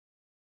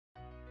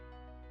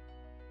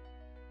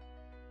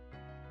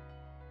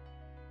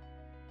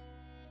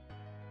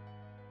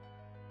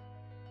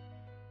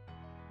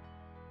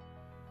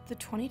The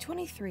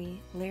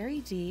 2023 Larry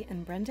D.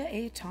 and Brenda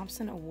A.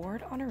 Thompson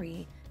Award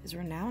honoree is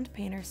renowned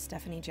painter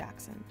Stefanie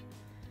Jackson.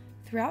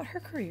 Throughout her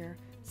career,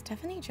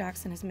 Stefanie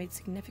Jackson has made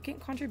significant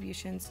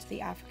contributions to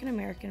the African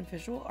American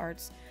visual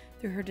arts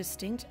through her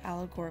distinct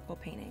allegorical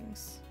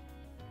paintings.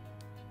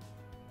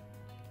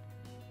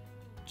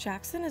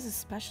 Jackson is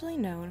especially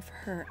known for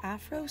her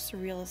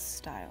Afro-Surrealist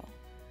style.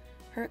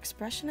 Her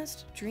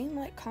expressionist,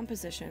 dreamlike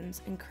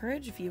compositions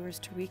encourage viewers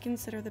to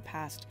reconsider the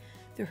past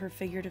through her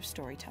figurative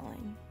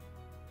storytelling.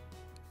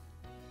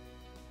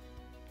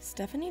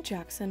 Stefanie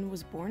Jackson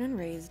was born and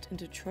raised in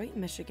Detroit,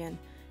 Michigan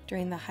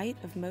during the height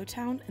of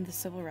Motown and the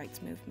Civil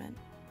Rights Movement.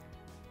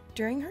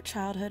 During her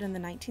childhood in the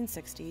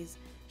 1960s,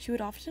 she would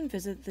often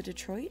visit the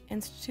Detroit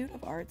Institute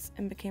of Arts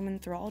and became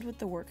enthralled with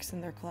the works in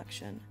their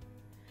collection.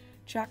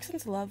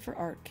 Jackson's love for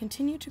art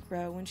continued to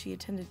grow when she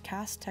attended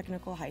Cass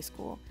Technical High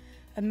School,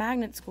 a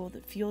magnet school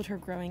that fueled her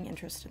growing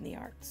interest in the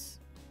arts.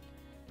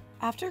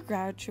 After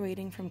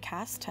graduating from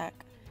Cass Tech,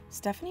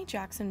 Stefanie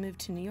Jackson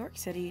moved to New York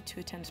City to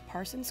attend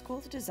Parsons School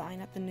of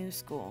Design at the New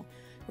School,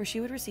 where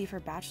she would receive her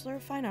Bachelor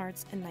of Fine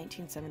Arts in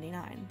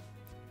 1979.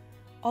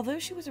 Although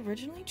she was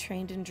originally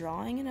trained in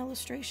drawing and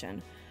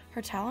illustration,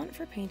 her talent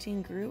for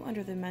painting grew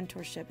under the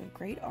mentorship of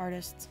great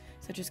artists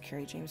such as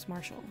Kerry James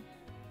Marshall.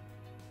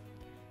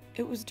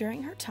 It was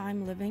during her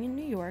time living in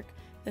New York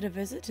that a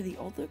visit to the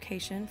old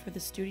location for the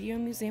Studio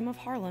Museum of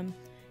Harlem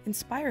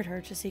inspired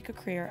her to seek a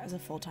career as a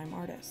full-time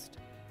artist.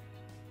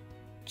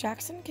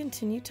 Jackson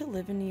continued to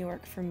live in New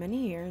York for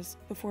many years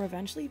before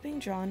eventually being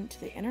drawn to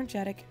the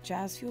energetic,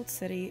 jazz-fueled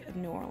city of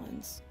New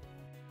Orleans.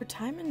 Her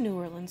time in New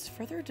Orleans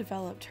further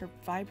developed her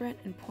vibrant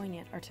and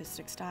poignant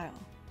artistic style.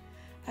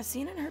 As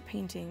seen in her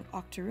painting,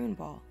 Octoroon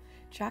Ball,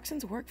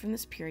 Jackson's work from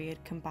this period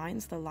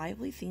combines the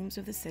lively themes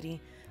of the city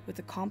with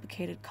the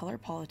complicated color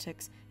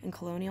politics and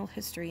colonial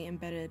history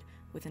embedded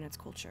within its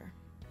culture.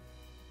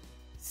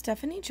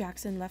 Stefanie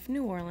Jackson left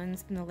New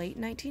Orleans in the late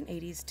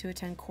 1980s to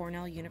attend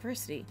Cornell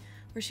University,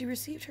 where she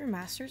received her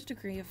master's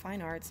degree of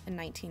fine arts in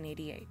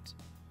 1988.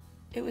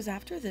 It was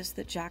after this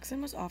that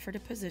Jackson was offered a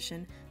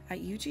position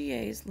at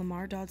UGA's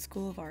Lamar Dodd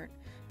School of Art,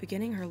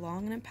 beginning her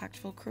long and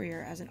impactful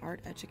career as an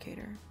art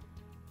educator.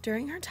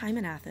 During her time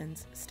in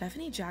Athens,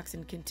 Stefanie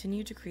Jackson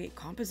continued to create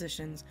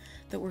compositions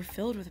that were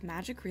filled with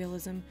magic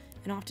realism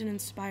and often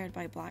inspired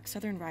by Black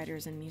Southern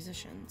writers and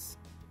musicians.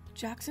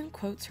 Jackson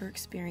quotes her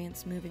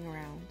experience moving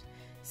around,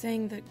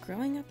 saying that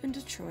growing up in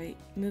Detroit,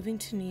 moving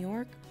to New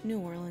York, New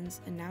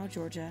Orleans, and now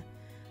Georgia,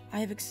 I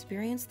have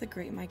experienced the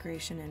Great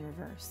Migration in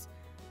reverse.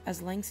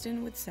 As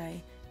Langston would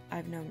say,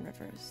 I've known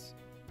rivers.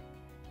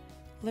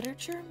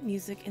 Literature,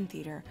 music, and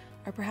theater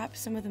are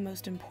perhaps some of the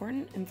most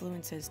important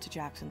influences to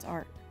Jackson's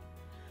art.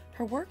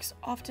 Her works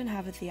often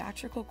have a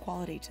theatrical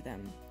quality to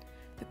them.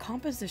 The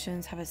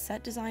compositions have a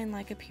set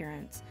design-like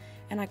appearance,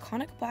 and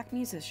iconic Black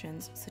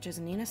musicians such as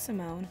Nina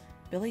Simone,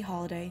 Billie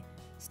Holiday,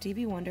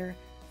 Stevie Wonder,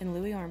 and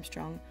Louis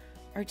Armstrong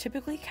are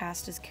typically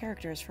cast as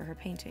characters for her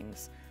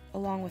paintings,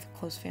 along with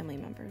close family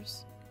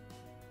members.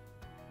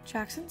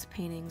 Jackson's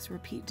paintings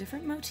repeat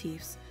different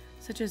motifs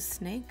such as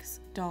snakes,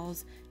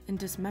 dolls, and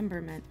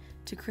dismemberment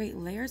to create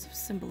layers of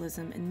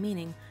symbolism and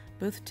meaning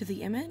both to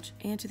the image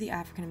and to the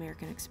African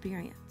American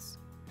experience.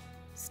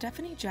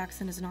 Stefanie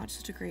Jackson is not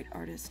just a great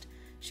artist,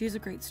 she is a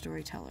great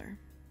storyteller.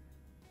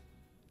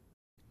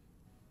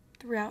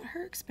 Throughout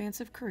her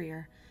expansive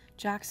career,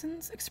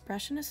 Jackson's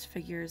expressionist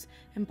figures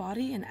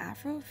embody an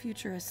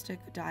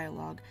Afro-futuristic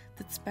dialogue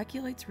that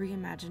speculates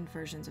reimagined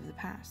versions of the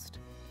past.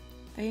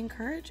 They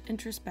encourage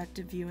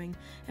introspective viewing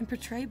and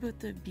portray both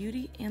the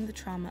beauty and the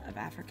trauma of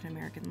African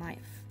American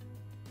life.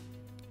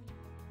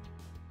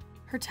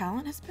 Her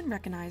talent has been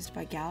recognized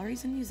by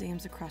galleries and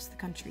museums across the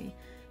country,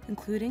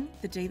 including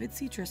the David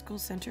C. Driscoll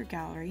Center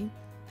Gallery,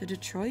 the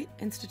Detroit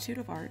Institute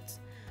of Arts,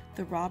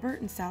 the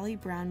Robert and Sally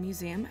Brown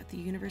Museum at the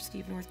University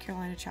of North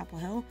Carolina Chapel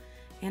Hill,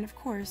 and of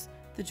course,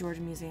 the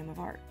Georgia Museum of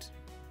Art.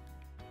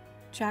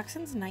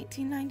 Jackson's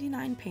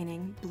 1999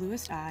 painting,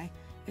 Bluest Eye,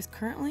 is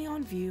currently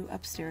on view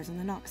upstairs in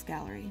the Knox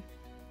Gallery.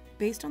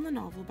 Based on the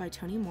novel by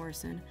Toni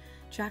Morrison,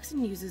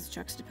 Jackson uses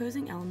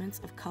juxtaposing elements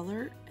of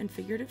color and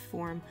figurative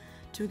form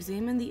to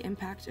examine the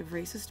impact of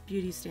racist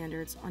beauty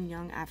standards on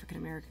young African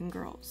American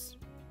girls.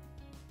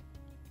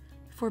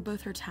 For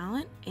both her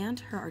talent and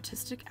her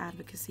artistic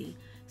advocacy,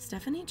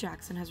 Stefanie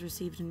Jackson has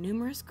received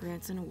numerous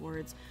grants and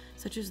awards,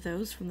 such as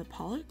those from the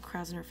Pollock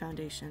Krasner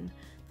Foundation,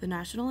 the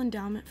National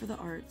Endowment for the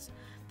Arts,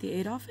 the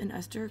Adolph and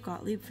Esther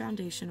Gottlieb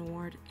Foundation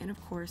Award, and of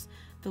course,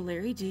 the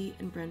Larry D.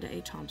 and Brenda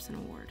A. Thompson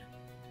Award.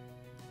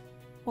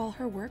 While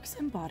her works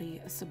embody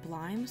a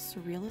sublime,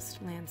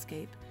 surrealist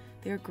landscape,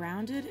 they are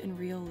grounded in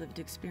real lived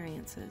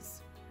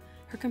experiences.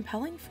 Her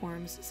compelling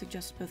forms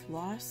suggest both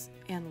loss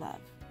and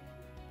love.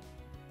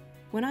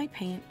 When I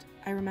paint,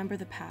 I remember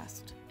the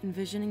past,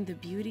 envisioning the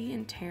beauty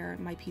and terror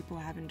my people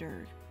have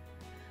endured.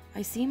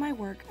 I see my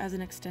work as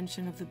an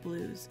extension of the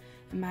blues,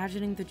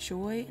 imagining the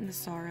joy and the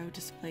sorrow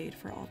displayed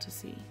for all to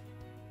see.